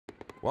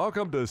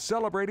Welcome to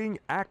Celebrating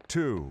Act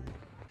 2.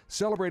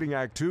 Celebrating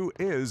Act 2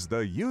 is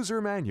the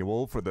user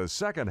manual for the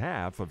second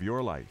half of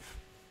your life.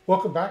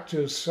 Welcome back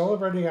to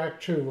Celebrating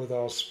Act 2 with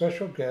our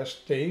special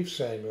guest, Dave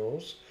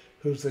Samuels,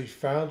 who's the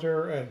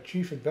founder and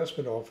chief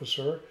investment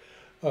officer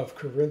of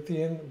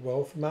Corinthian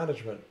Wealth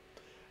Management.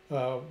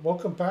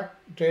 Welcome back,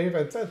 Dave,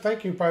 and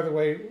thank you, by the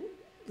way.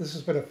 This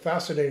has been a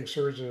fascinating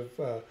series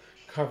of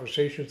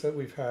conversations that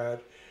we've had,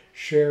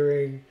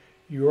 sharing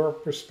your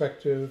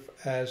perspective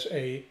as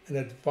an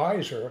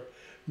advisor,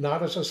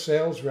 not as a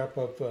sales rep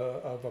of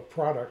a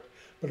product,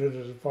 but as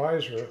an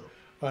advisor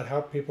on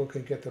how people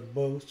can get the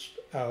most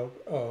out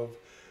of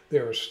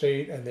their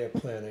estate and their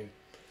planning.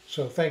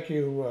 So thank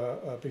you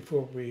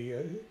before we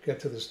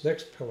get to this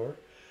next pillar,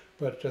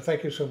 but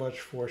thank you so much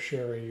for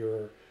sharing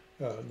your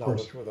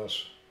knowledge with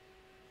us.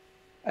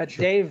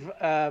 Sure. Dave,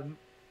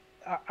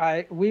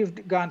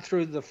 we've gone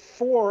through the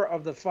 4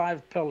 of the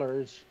 5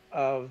 pillars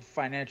of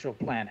financial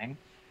planning.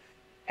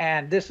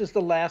 And this is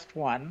the last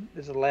one.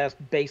 This is the last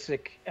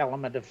basic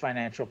element of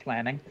financial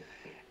planning,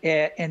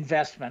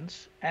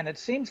 investments. And it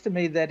seems to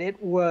me that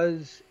it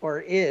was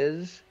or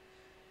is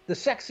the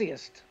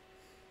sexiest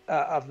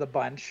of the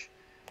bunch.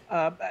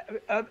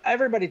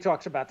 Everybody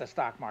talks about the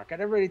stock market.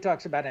 Everybody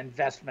talks about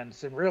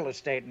investments and real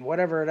estate and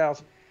whatever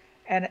else.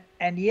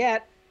 And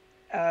yet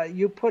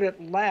you put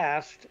it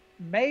last,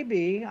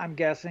 maybe, I'm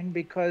guessing,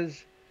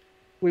 because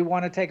we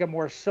want to take a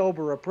more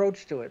sober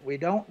approach to it. We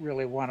don't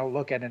really want to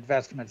look at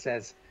investments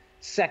as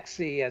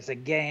sexy, as a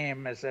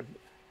game, as a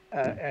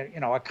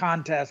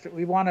contest.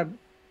 We want to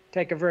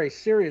take a very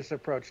serious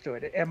approach to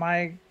it. Am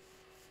I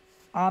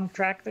on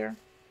track there?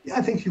 Yeah,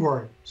 I think you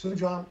are. So,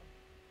 John,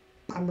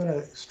 I'm going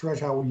to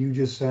stretch out what you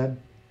just said.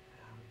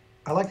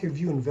 I like to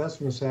view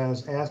investments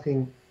as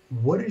asking,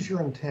 what is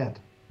your intent?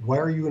 Why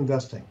are you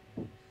investing?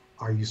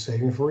 Are you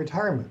saving for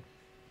retirement?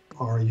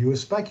 Are you a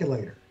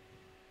speculator?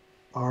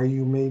 Are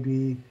you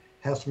maybe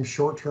have some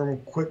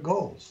short-term quick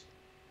goals?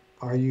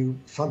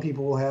 Some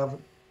people will have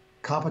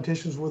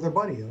competitions with their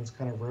buddy. That's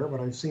kind of rare,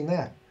 but I've seen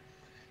that.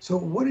 So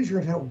what is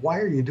your intent? Why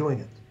are you doing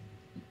it?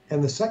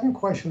 And the second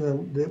question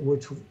then,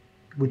 which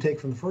we take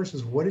from the first,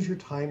 is what is your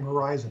time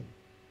horizon?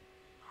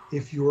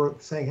 If you're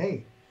saying,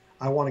 hey,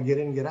 I want to get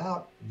in and get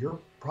out, you're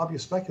probably a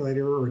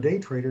speculator or a day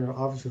trader. And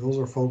obviously those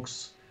are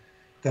folks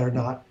that are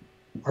not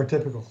our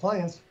typical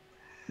clients.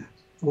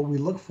 What we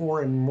look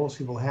for, and most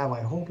people have,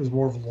 I hope, is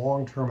more of a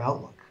long-term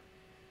outlook.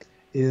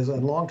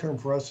 And long-term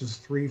for us is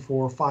 3,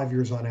 4, 5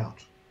 years on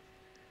out,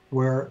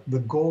 where the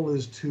goal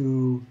is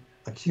to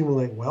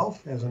accumulate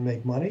wealth, as in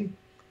make money,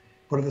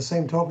 but at the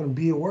same token,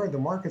 be aware the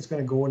market's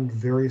going to go in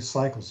various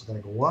cycles. It's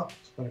going to go up,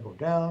 it's going to go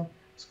down,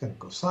 it's going to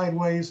go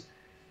sideways.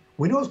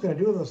 We know it's going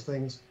to do those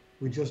things,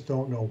 we just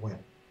don't know when.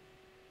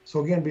 So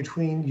again,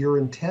 between your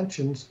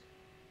intentions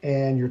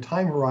and your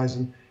time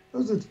horizon,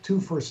 those are the 2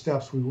 first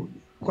steps,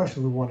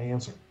 questions we want to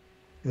answer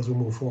as we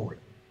move forward.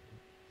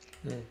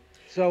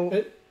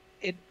 So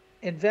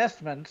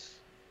investments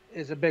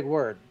is a big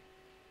word.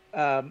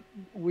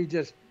 We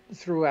just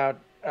threw out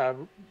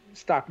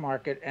stock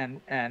market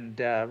and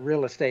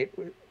real estate.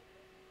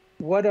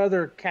 What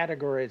other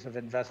categories of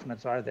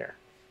investments are there?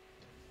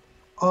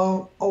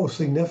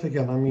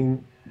 Significant. I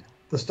mean,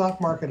 the stock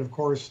market, of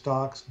course,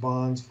 stocks,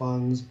 bonds,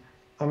 funds.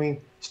 I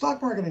mean,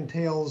 stock market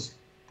entails,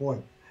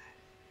 you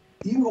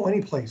can go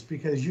any place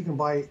because you can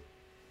buy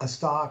a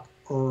stock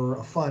or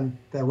a fund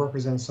that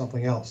represents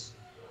something else.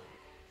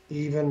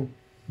 Even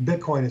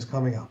Bitcoin is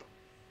coming up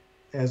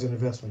as an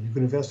investment. You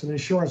can invest in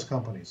insurance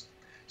companies.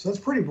 So that's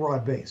pretty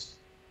broad based.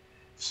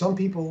 Some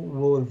people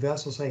will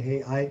invest and say,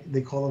 hey, they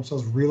call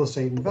themselves real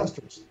estate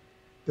investors.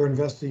 They're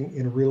investing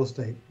in real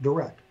estate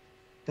direct.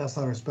 That's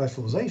not our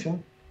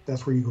specialization.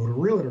 That's where you go to a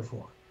realtor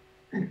for.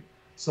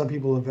 Some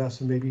people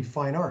invest in maybe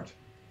fine art.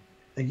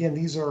 Again,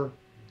 these are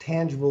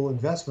tangible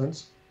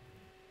investments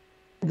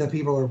that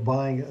people are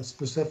buying a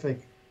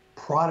specific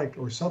product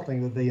or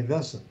something that they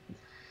invest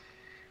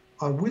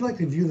in. We like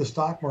to view the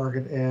stock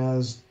market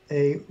as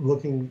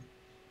looking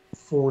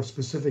for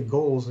specific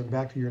goals, and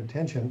back to your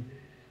intention,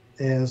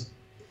 as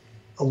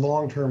a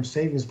long-term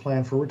savings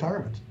plan for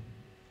retirement.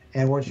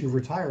 And once you've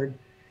retired,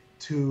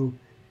 to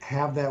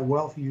have that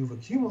wealth you've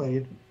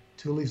accumulated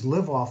to at least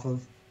live off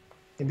of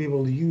and be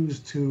able to use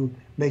to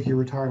make your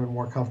retirement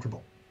more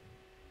comfortable.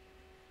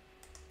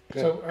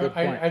 So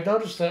I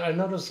noticed that.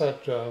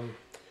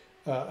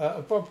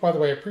 By the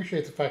way, I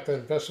appreciate the fact that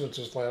investments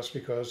is last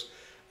because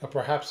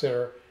perhaps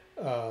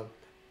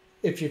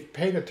if you've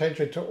paid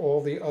attention to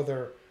all the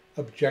other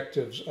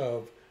objectives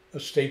of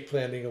estate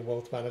planning and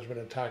wealth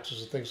management and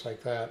taxes and things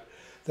like that,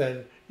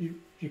 then you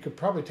could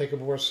probably take a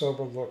more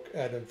sober look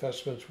at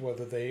investments,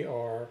 whether they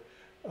are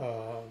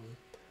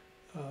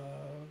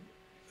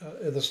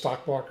in the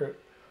stock market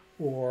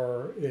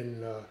or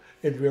in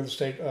real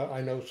estate.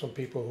 I know some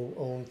people who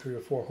own 3 or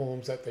 4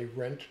 homes that they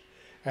rent,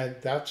 and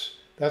that's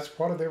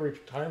part of their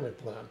retirement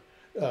plan.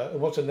 It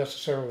wasn't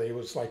necessarily, it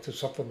was like to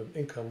supplement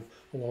income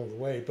along the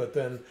way, but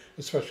then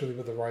especially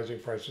with the rising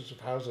prices of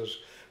houses.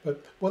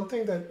 But one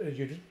thing that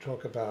you didn't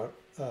talk about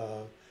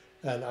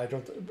and I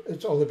don't.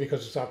 It's only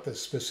because it's not the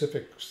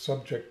specific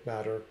subject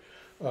matter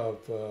of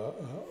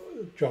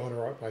John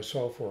or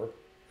myself or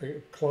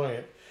a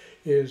client.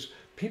 Is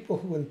people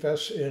who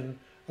invest in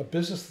a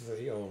business that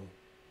they own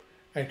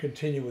and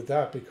continue with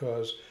that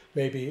because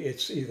maybe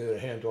it's either a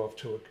handoff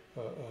to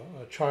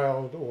a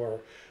child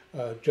or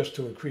just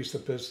to increase the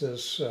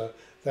business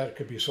that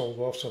could be sold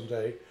off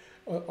someday.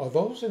 Are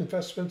those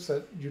investments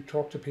that you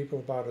talk to people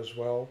about as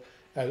well,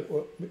 as,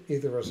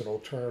 either as an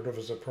alternative,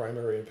 as a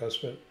primary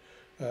investment,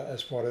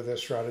 as part of their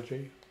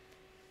strategy?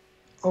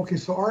 Okay,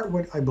 so Art,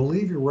 what I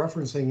believe you're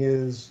referencing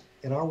is,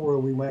 in our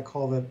world, we might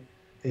call that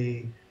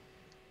a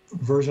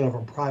version of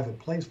a private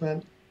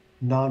placement,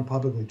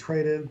 non-publicly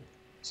traded.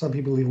 Some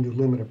people even do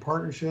limited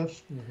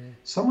partnerships. Mm-hmm.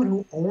 Someone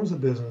who owns a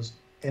business,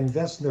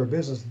 invests in their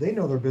business, they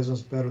know their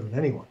business better than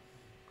anyone.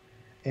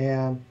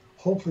 And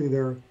hopefully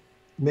they're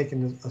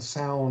making a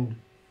sound,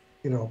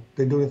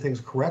 they're doing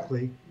things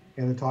correctly,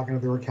 and they're talking to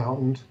their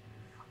accountant,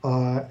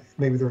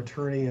 maybe their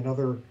attorney and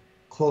other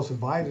close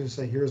advisors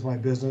say, here's my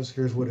business,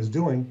 here's what it's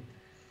doing.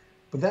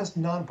 But that's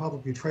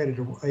non-publicly traded.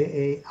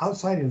 A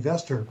outside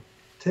investor,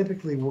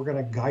 typically we're going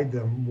to guide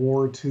them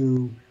more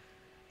to,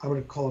 I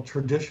would call it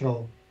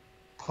traditional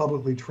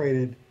publicly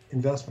traded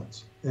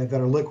investments that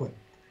are liquid.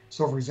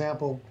 So for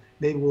example,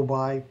 maybe we'll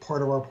buy,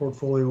 part of our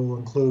portfolio will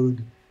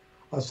include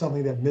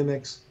something that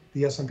mimics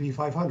the S&P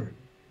 500.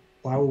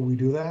 Why would we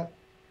do that?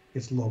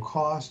 It's low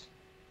cost,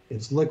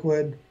 it's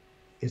liquid,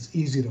 it's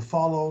easy to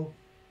follow,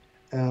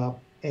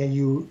 and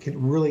you get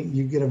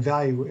a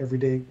value every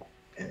day,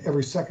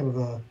 every second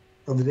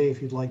of the day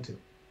if you'd like to.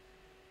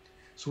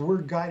 So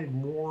we're guided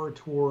more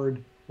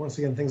toward, once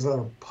again, things that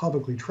are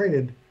publicly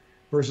traded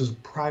versus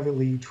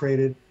privately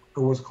traded,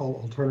 or what's called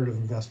alternative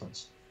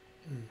investments.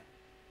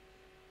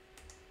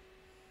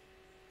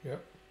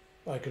 Yep,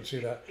 I can see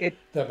that.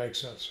 That makes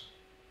sense.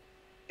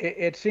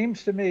 It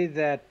seems to me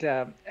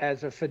that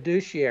as a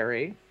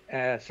fiduciary,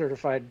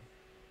 certified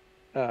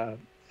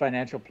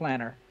financial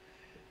planner,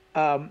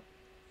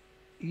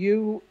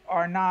 you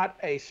are not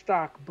a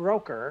stock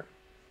broker,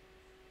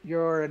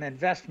 you're an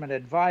investment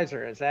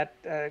advisor. Is that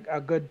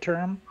a good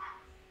term?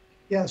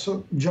 Yeah,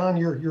 so John,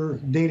 you're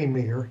dating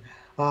me here.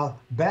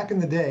 Back in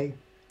the day,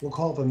 we'll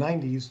call it the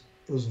 90s,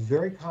 it was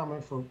very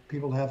common for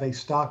people to have a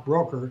stock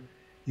broker.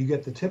 You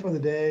get the tip of the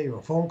day or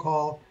a phone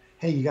call,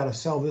 hey, you got to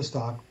sell this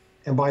stock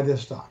and buy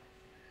this stock.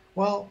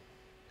 Well,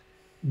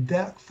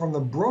 that from the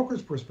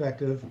broker's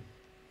perspective,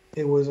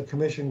 it was a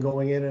commission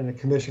going in and a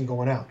commission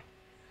going out.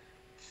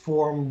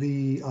 From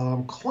the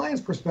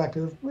client's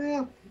perspective,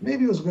 well,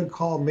 maybe it was a good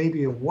call,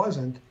 maybe it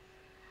wasn't.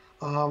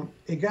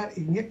 It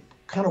can get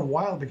kind of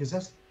wild because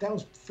that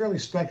was fairly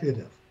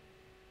speculative.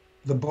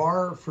 The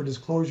bar for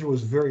disclosure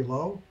was very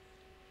low,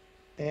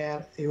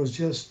 and it was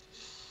just,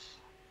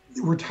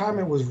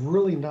 retirement was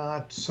really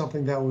not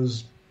something that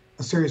was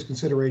a serious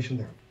consideration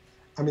there.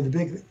 I mean,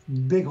 the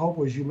big hope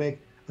was you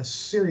make a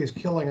serious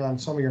killing on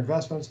some of your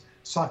investments,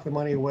 sock the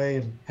money away,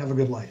 and have a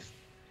good life.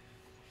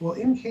 Well,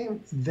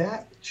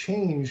 that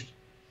changed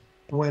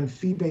when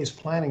fee-based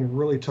planning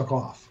really took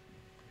off.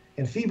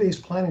 And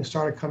fee-based planning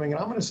started coming in,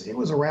 it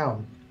was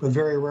around, but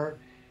very rare.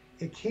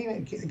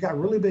 It got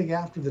really big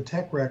after the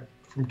tech wreck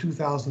from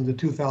 2000 to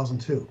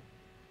 2002.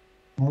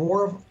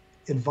 More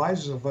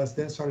advisors of us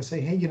then started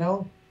saying, hey,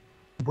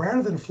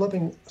 rather than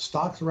flipping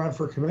stocks around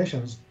for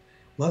commissions,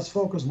 let's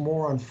focus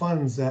more on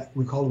funds that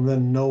we call them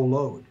then no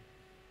load,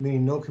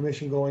 meaning no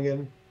commission going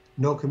in,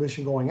 no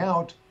commission going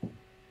out,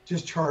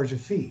 just charge a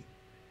fee.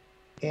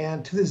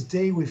 And to this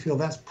day, we feel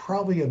that's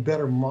probably a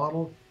better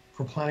model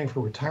for planning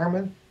for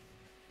retirement,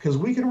 because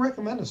we can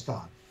recommend a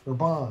stock or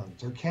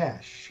bonds or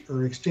cash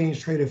or exchange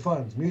traded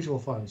funds, mutual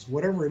funds,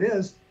 whatever it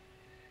is,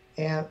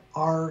 and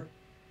our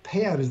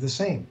payout is the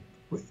same.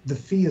 The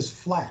fee is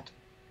flat.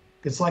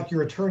 It's like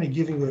your attorney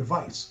giving you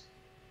advice.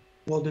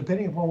 Well,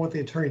 depending upon what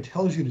the attorney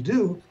tells you to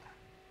do,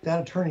 that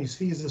attorney's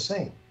fee is the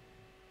same.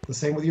 The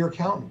same with your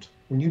accountant.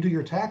 When you do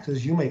your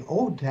taxes, you may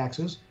owe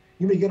taxes,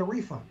 you may get a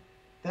refund.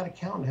 That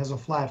accountant has a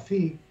flat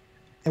fee,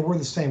 and we're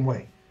the same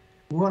way.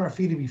 We want our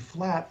fee to be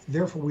flat,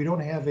 therefore we don't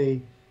have a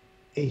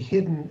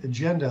hidden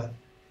agenda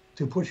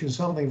to push in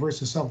something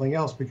versus something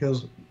else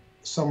because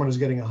someone is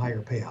getting a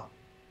higher payout.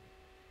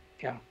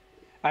 Yeah.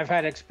 I've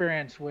had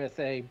experience with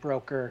a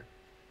broker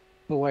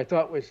who I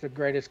thought was the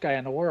greatest guy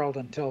in the world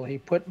until he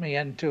put me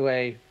into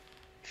a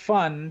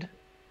fund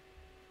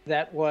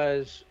that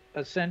was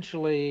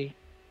essentially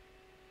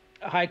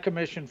a high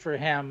commission for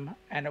him,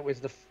 and it was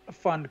the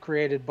fund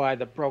created by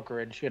the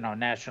brokerage,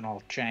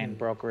 national chain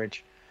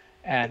brokerage,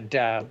 and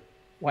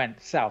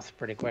went south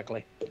pretty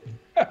quickly.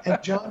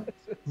 And John,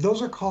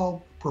 those are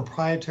called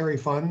proprietary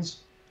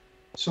funds.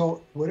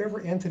 So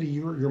whatever entity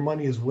your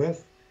money is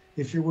with,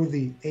 if you're with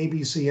the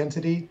ABC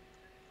entity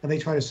and they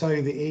try to sell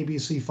you the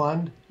ABC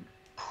fund,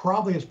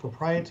 probably it's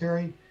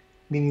proprietary,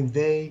 meaning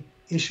they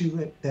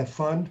issue that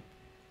fund.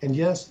 And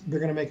yes, they're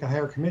going to make a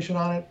higher commission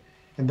on it.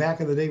 And back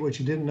in the day, what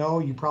you didn't know,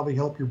 you probably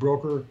helped your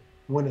broker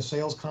win a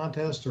sales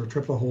contest or a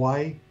trip to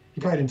Hawaii.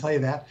 He probably didn't tell you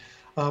that,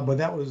 but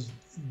that was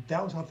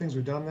how things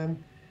were done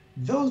then.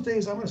 Those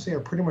days, I'm going to say, are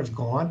pretty much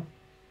gone.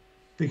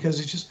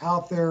 because it's just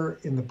out there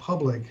in the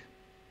public,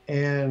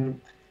 and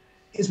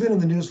it's been in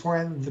the news for,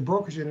 and the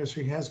brokerage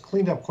industry has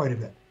cleaned up quite a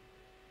bit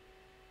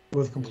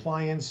with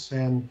compliance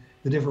and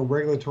the different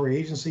regulatory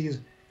agencies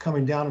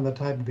coming down on the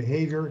type of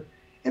behavior.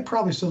 It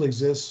probably still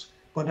exists,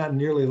 but not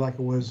nearly like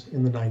it was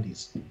in the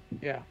 90s.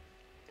 Yeah.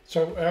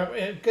 So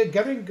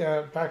getting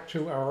back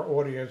to our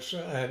audience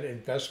and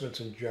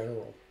investments in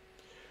general,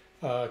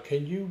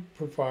 can you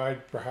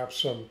provide perhaps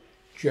some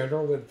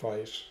general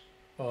advice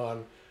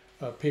on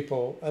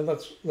people, and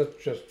let's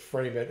just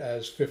frame it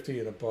as 50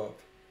 and above,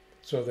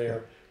 so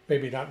they're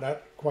maybe not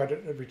quite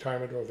at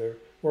retirement,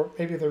 or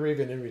maybe they're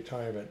even in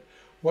retirement.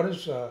 What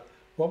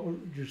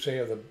would you say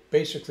are the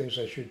basic things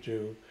they should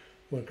do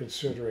when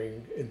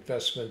considering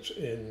investments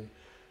in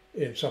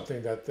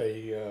something that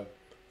they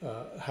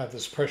have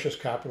this precious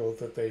capital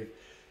that they,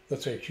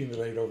 let's say,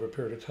 accumulate over a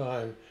period of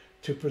time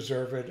to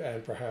preserve it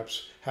and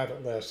perhaps have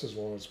it last as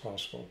long as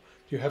possible?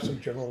 Do you have some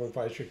general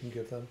advice you can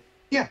give them?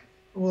 Yeah,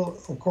 well,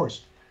 of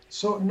course.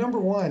 So number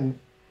one,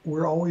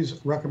 we're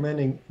always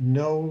recommending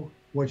know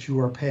what you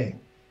are paying.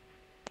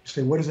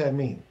 Say, what does that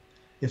mean?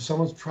 If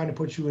someone's trying to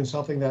put you in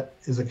something that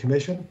is a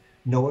commission,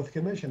 know what the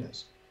commission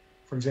is.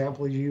 For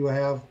example, you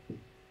have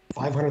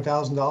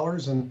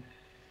 $500,000 and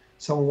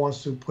someone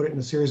wants to put it in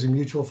a series of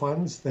mutual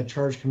funds that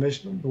charge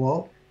commission.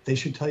 Well, they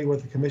should tell you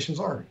what the commissions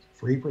are,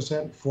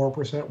 3%,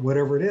 4%,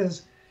 whatever it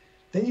is.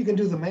 Then you can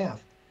do the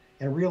math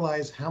and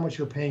realize how much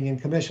you're paying in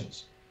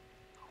commissions.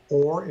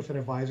 Or if an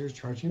advisor is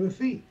charging you a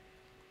fee,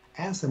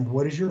 ask them,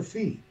 what is your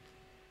fee?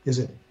 Is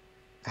it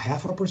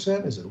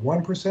 0.5%? Is it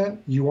 1%?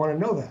 You want to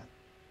know that.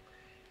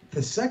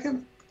 The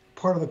second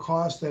part of the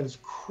cost that is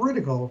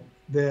critical,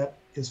 that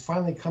is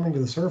finally coming to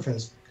the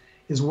surface,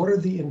 is what are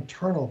the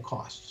internal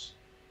costs?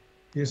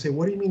 You're going to say,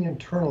 what do you mean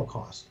internal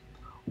costs?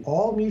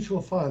 All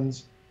mutual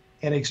funds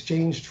and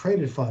exchange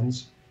traded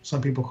funds,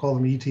 some people call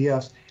them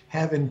ETFs,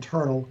 have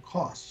internal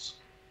costs.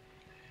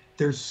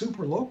 There's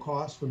super low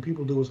costs when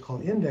people do what's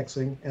called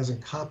indexing, as in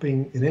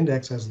copying an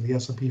index as in the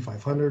S&P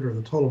 500 or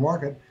the total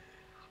market.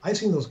 I've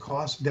seen those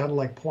costs down to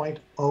like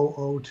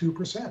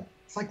 0.002%.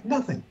 It's like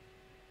nothing.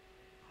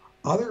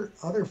 Other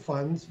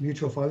funds,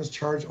 mutual funds,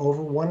 charge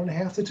over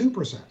 1.5 to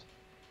 2%.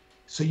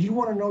 So you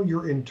want to know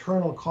your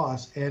internal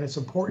costs, and it's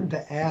important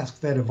to ask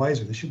that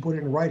advisor. They should put it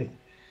in writing.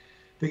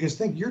 Because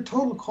think, your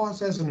total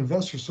costs as an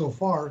investor so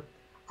far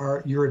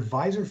are your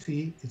advisor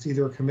fee, it's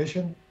either a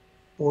commission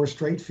or a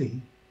straight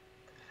fee.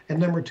 And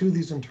number two,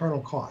 these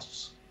internal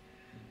costs.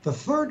 The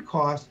third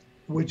cost,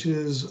 which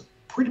is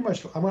pretty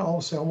much, I'm going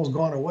to say almost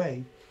gone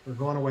away, or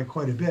gone away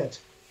quite a bit,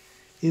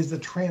 is the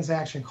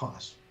transaction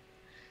cost.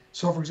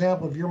 So for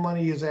example, if your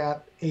money is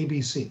at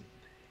ABC,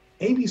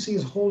 ABC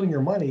is holding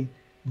your money,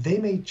 they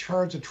may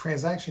charge a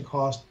transaction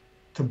cost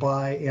to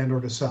buy and or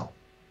to sell.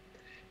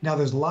 Now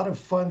there's a lot of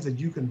funds that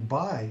you can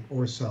buy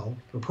or sell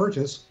or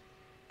purchase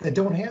that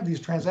don't have these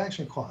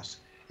transaction costs,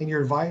 and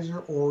your advisor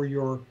or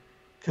your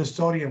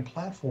custodian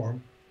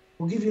platform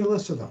will give you a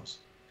list of those.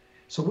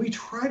 So we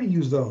try to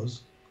use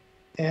those,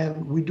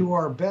 and we do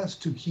our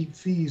best to keep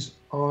fees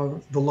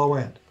on the low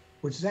end,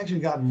 which has actually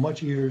gotten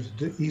much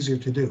easier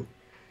to do.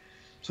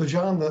 So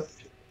John, the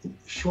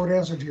short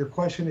answer to your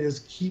question is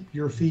keep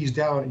your fees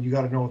down, and you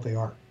got to know what they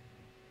are.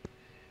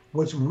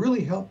 What's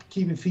really helped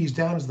keeping fees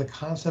down is the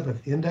concept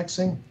of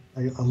indexing.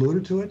 I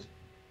alluded to it.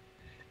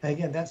 And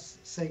again, that's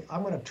saying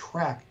I'm going to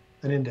track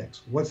an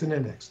index. What's an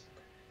index?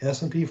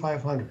 S&P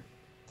 500,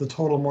 the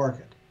total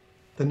market,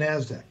 the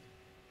NASDAQ,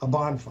 a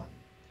bond fund.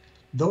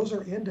 Those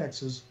are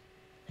indexes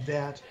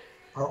that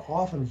are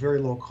often very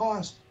low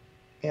cost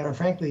and are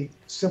frankly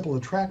simple to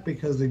track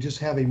because they just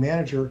have a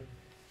manager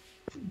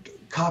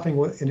copying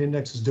what an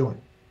index is doing.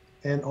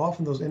 And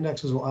often those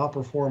indexes will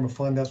outperform a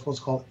fund that's what's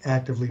called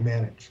actively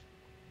managed.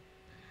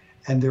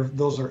 And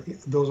those are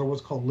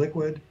what's called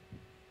liquid,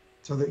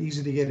 so they're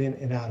easy to get in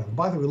and out of. And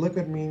by the way,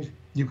 liquid means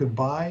you can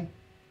buy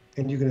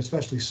and you can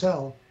especially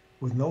sell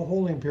with no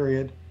holding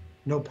period,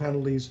 no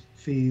penalties,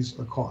 fees,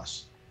 or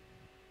costs.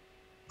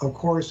 Of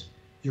course,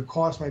 your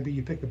cost might be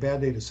you pick a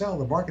bad day to sell,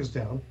 the market's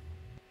down,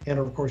 and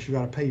of course you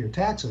got to pay your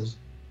taxes.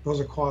 Those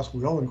are costs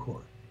we all incur.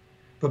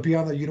 But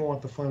beyond that, you don't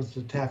want the funds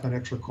to tack on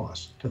extra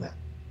costs to that.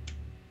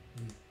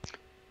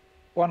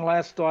 One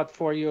last thought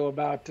for you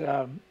about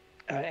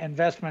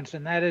investments,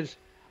 and that is,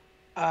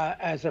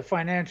 as a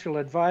financial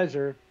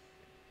advisor,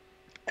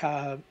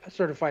 a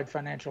certified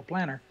financial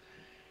planner,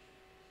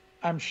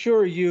 I'm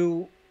sure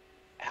you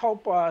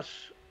help us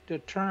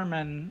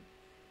determine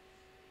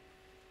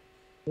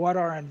what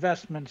our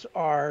investments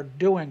are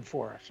doing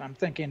for us. I'm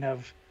thinking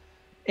of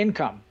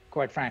income,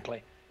 quite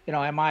frankly. You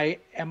know, am I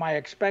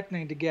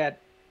expecting to get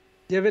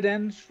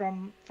dividends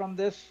from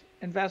this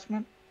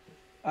investment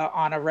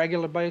on a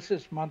regular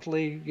basis,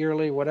 monthly,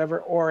 yearly, whatever,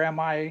 or am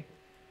I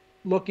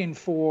looking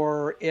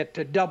for it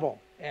to double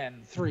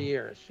in 3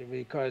 years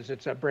because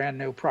it's a brand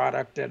new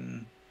product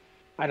and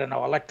I don't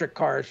know, electric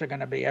cars are going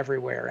to be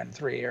everywhere in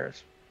 3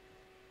 years?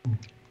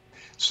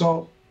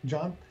 So,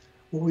 John,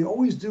 what we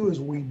always do is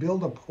we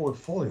build a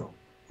portfolio.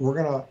 We're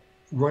going to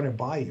run it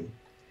by you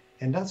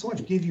and not so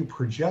much give you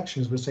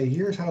projections, but say,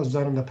 here's how it's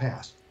done in the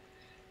past.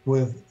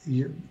 with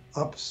your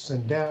ups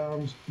and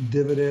downs,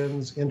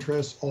 dividends,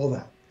 interest, all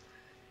that.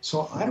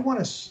 So I don't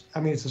want to, I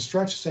mean, it's a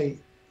stretch to say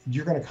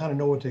you're going to kind of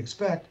know what to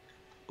expect,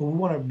 but we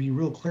want to be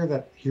real clear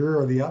that here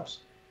are the ups,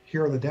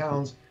 here are the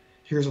downs,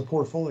 here's a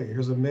portfolio,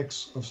 here's a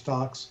mix of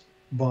stocks,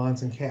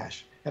 bonds, and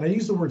cash. And I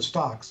use the word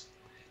stocks.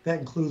 That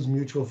includes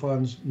mutual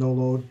funds, no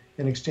load,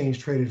 and exchange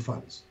traded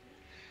funds.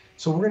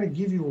 So we're going to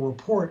give you a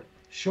report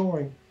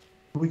showing,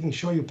 we can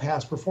show you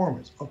past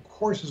performance. Of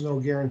course, there's no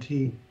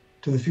guarantee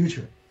to the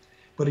future,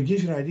 but it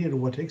gives you an idea of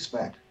what to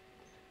expect.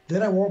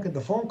 Then I won't get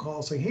the phone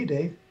call saying, hey,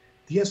 Dave,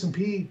 the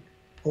S&P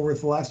over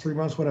the last 3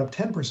 months went up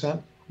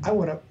 10%. I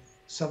went up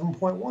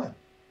 7.1.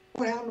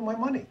 What happened to my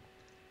money?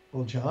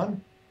 Well,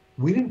 John,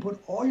 we didn't put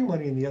all your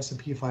money in the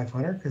S&P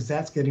 500 because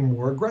that's getting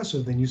more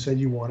aggressive than you said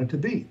you wanted to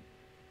be.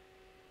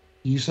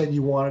 You said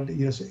you want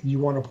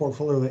a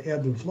portfolio that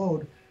ebbed and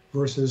flowed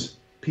versus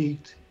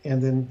peaked and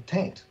then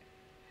tanked.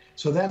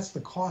 So that's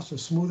the cost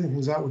of smoothing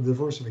things out with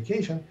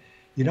diversification.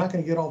 You're not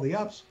going to get all the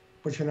ups,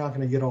 but you're not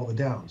going to get all the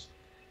downs.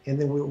 And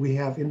then we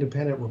have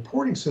independent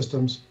reporting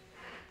systems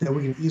that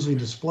we can easily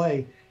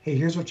display. Hey,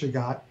 here's what you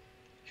got.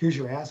 Here's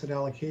your asset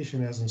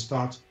allocation as in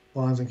stocks,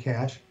 bonds, and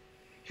cash.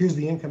 Here's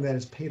the income that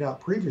is paid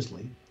out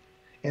previously.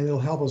 And it'll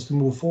help us to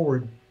move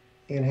forward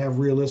and have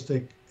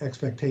realistic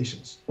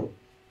expectations.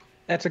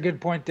 That's a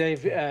good point,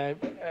 Dave. It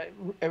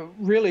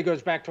really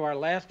goes back to our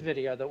last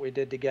video that we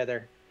did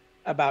together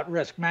about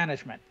risk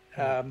management.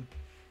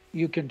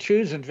 You can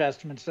choose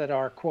investments that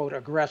are, quote,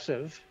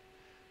 aggressive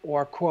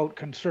or, quote,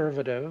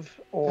 conservative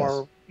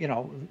or,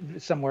 yes,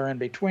 somewhere in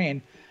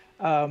between.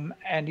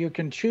 And you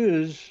can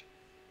choose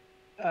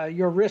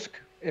your risk,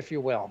 if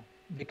you will,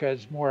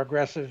 because more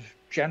aggressive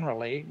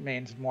generally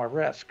means more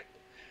risk.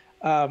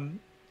 And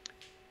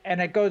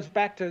it goes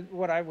back to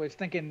what I was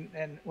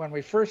thinking when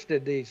we first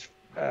did these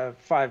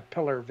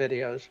 5-pillar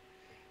videos,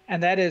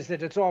 and that is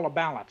that it's all a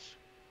balance.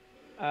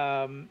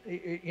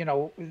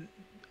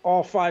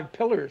 All 5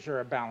 pillars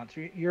are a balance.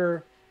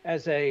 You're,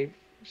 as a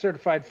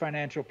certified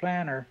financial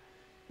planner,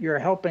 you're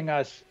helping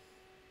us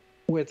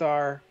with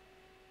our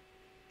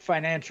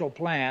financial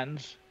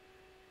plans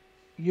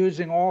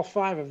using all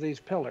 5 of these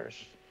pillars,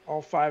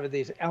 all 5 of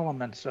these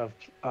elements of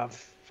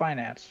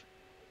finance.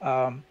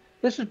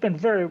 This has been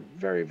very,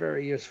 very,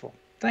 very useful.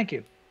 Thank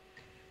you.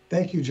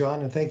 Thank you,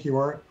 John, and thank you,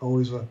 Art.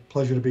 Always a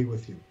pleasure to be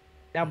with you.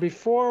 Now,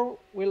 before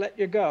we let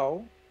you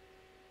go,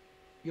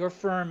 your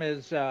firm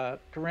is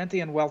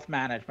Corinthian Wealth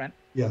Management.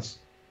 Yes.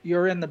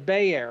 You're in the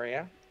Bay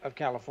Area of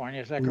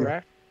California, is that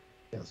correct?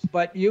 Yes.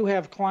 But you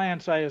have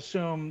clients, I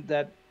assume,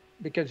 that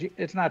because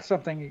it's not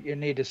something you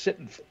need to sit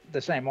in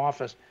the same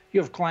office.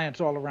 You have clients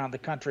all around the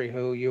country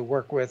who you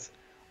work with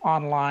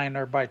online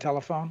or by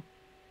telephone?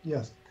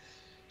 Yes.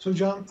 So,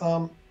 John,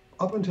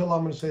 up until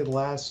I'm going to say the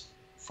last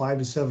 5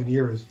 to 7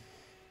 years,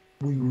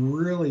 we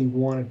really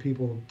wanted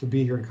people to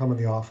be here and come in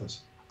the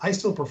office. I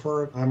still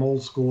prefer it. I'm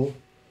old school.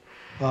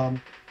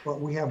 But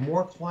we have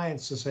more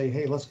clients to say,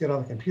 hey, let's get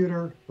on the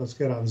computer, let's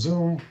get on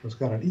Zoom, let's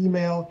get on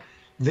email.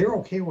 They're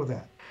okay with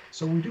that.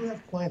 So we do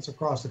have clients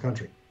across the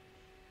country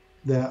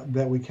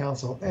that we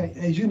counsel. And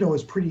as you know,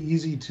 it's pretty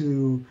easy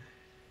to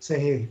say,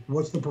 hey,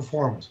 what's the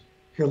performance?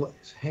 Here,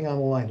 hang on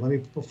the line. Let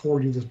me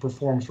forward you this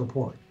performance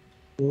report.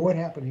 What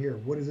happened here?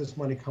 What is this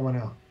money coming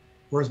out?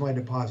 Where's my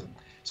deposit?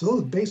 So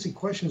those basic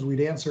questions we'd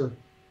answer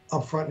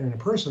up front and in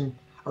person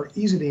are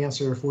easy to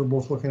answer if we're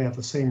both looking at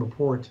the same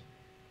report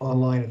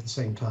online at the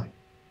same time.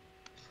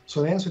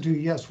 So the answer to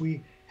yes,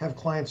 we have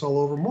clients all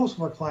over. Most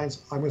of our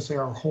clients, I'm going to say,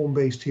 are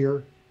home-based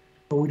here,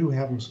 but we do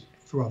have them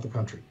throughout the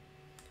country.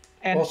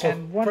 And, also,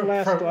 and one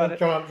last thought,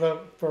 John,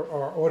 for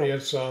our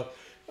audience,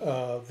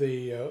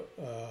 the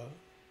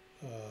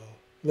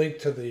link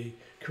to the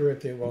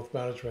Corinthian Wealth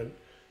Management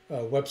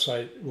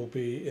website will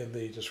be in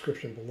the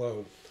description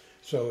below.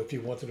 So if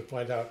you wanted to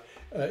find out,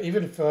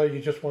 even if you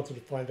just wanted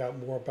to find out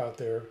more about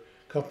their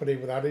company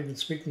without even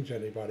speaking to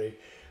anybody,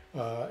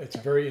 it's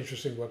a very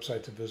interesting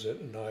website to visit,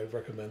 and I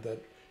recommend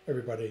that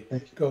everybody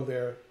go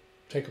there,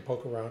 take a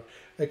poke around.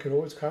 They can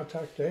always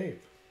contact Dave.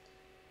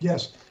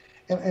 Yes,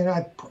 and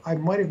I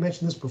might have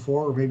mentioned this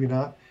before, or maybe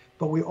not,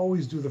 but we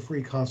always do the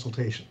free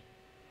consultation.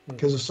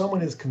 Because if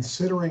someone is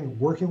considering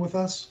working with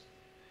us,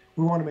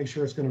 we want to make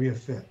sure it's going to be a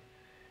fit.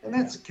 And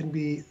that can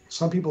be,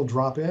 some people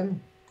drop in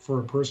for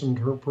a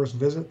person-to-person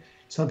visit.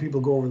 Some people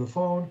go over the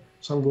phone,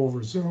 some go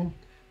over Zoom,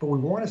 but we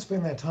want to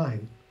spend that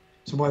time.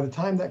 So by the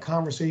time that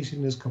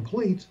conversation is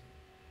complete,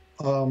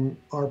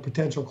 our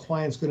potential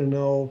client's going to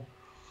know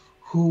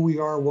who we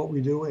are, what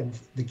we do, and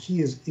the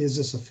key is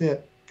this a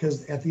fit?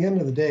 Because at the end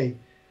of the day,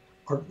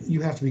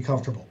 you have to be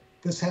comfortable.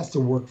 This has to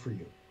work for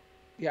you.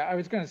 Yeah, I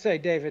was going to say,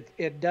 Dave,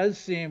 it does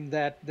seem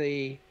that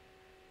the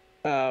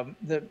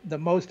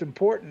most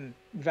important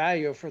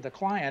value for the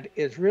client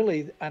is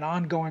really an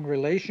ongoing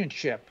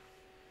relationship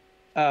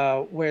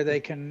where they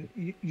can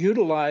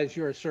utilize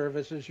your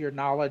services, your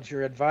knowledge,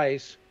 your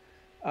advice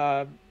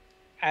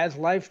as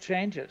life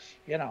changes.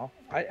 You know,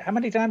 how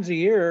many times a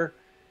year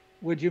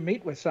would you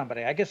meet with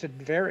somebody? I guess it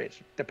varies.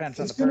 Depends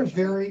on the person. It's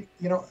going to vary,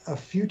 a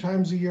few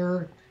times a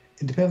year.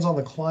 It depends on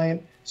the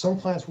client. Some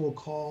clients will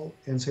call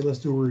and say, let's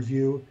do a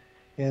review.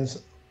 And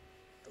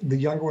the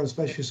younger ones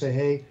especially say,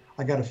 hey,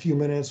 I got a few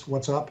minutes,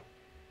 what's up?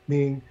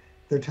 Meaning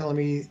they're telling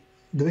me,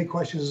 the big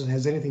question is,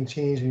 has anything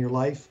changed in your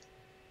life?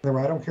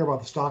 Remember, I don't care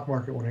about the stock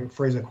market when I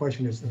phrase that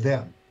question, it's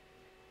them.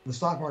 The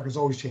stock market is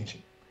always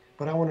changing,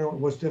 but I want to know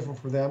what's different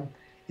for them.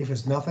 If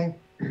it's nothing,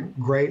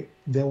 great,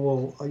 then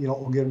we'll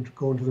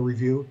go into the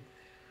review.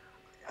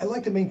 I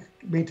like to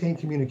maintain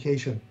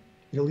communication,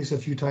 at least a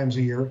few times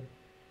a year.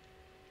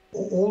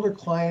 Older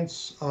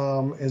clients,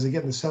 as they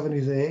get in the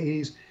 70s and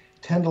 80s,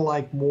 tend to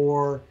like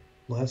more,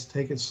 let's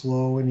take it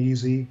slow and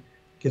easy,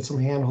 get some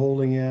hand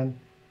holding in,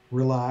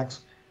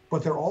 relax.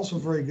 But they're also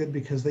very good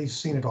because they've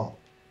seen it all.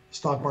 The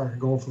stock market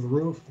going through the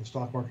roof, the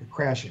stock market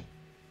crashing.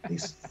 A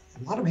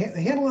lot of them,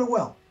 they handle it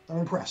well. I'm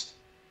impressed.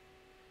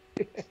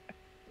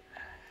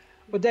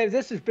 Well, Dave,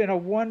 this has been a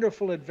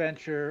wonderful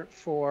adventure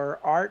for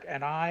Art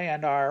and I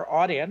and our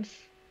audience,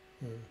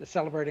 the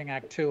Celebrating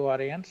Act 2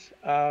 audience.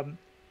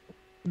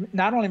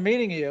 Not only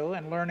meeting you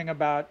and learning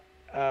about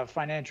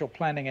financial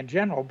planning in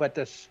general, but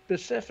the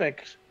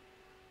specifics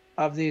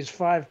of these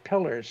 5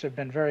 pillars have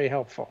been very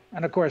helpful.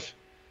 And of course,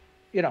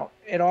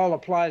 it all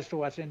applies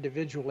to us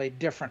individually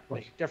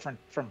differently, differently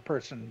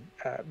person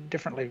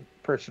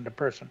to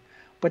person.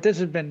 But this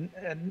has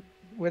been,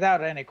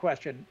 without any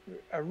question,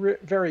 a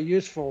very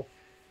useful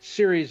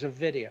series of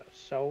videos.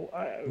 So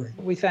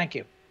we thank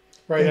you.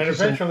 Right, and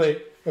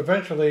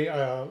eventually,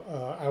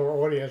 our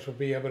audience will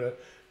be able to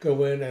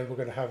go in, and we're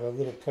going to have a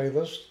little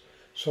playlist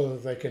so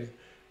that they can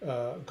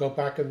go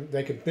back and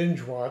they can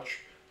binge watch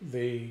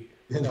the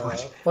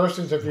first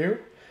interview,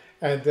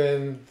 and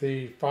then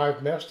the 5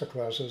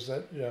 masterclasses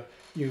that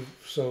you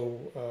so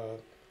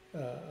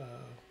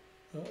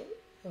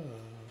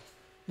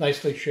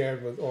nicely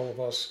shared with all of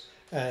us,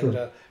 and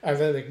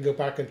then they can go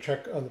back and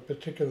check on the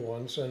particular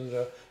ones, and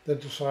then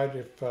decide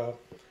if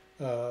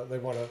they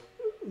want to.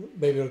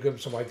 Maybe it'll give them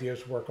some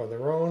ideas to work on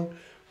their own,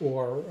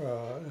 or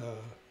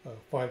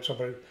find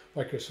somebody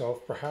like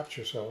yourself, perhaps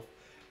yourself,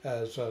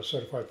 as a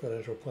certified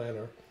financial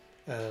planner,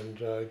 and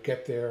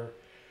get their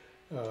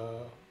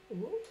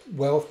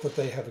wealth that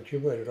they have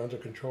accumulated under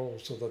control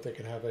so that they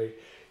can have a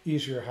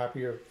easier,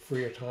 happier,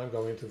 freer time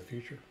going into the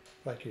future.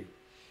 Thank you.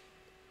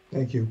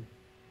 Thank you.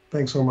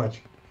 Thanks so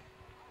much.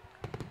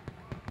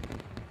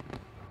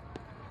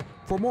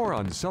 For more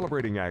on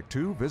Celebrating Act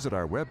 2, visit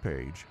our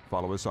webpage,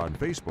 follow us on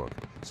Facebook,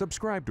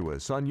 subscribe to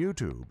us on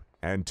YouTube,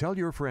 and tell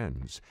your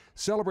friends.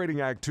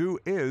 Celebrating Act 2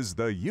 is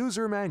the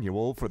user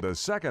manual for the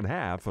second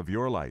half of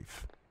your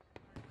life.